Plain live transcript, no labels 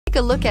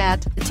Take a look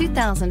at the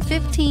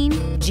 2015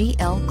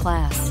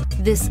 GL-Class.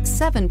 This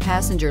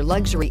 7-passenger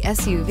luxury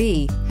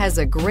SUV has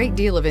a great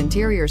deal of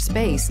interior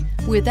space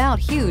without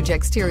huge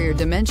exterior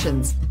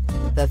dimensions.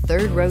 The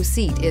third row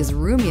seat is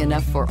roomy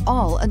enough for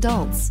all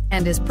adults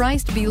and is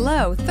priced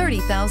below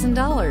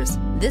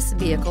 $30,000. This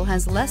vehicle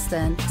has less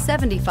than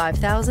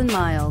 75,000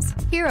 miles.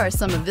 Here are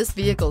some of this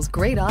vehicle's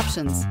great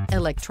options: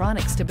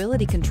 electronic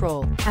stability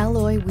control,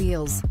 alloy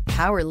wheels,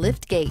 power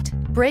liftgate,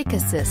 brake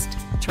assist,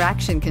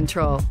 traction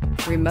control,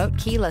 remote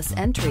keyless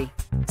entry,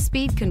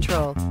 speed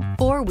control,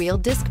 4-wheel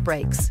disc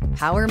brakes,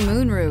 power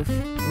moonroof,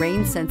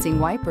 rain sensing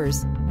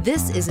wipers.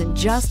 This isn't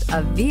just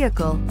a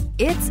vehicle,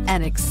 it's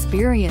an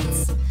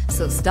experience.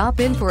 So stop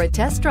in for a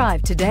test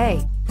drive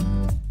today.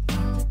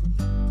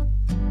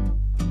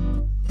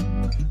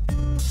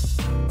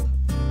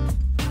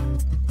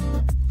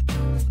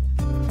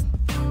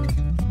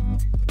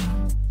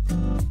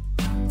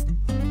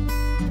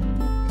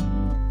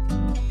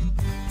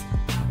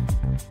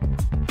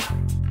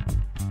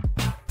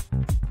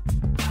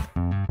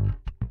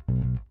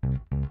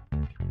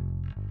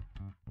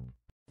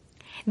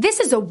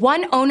 This is a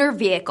one-owner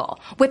vehicle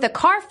with a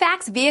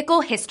Carfax Vehicle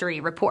History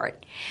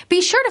Report.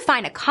 Be sure to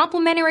find a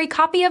complimentary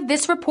copy of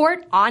this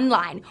report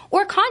online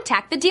or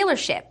contact the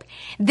dealership.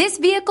 This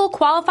vehicle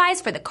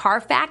qualifies for the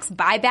Carfax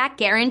Buyback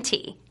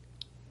Guarantee.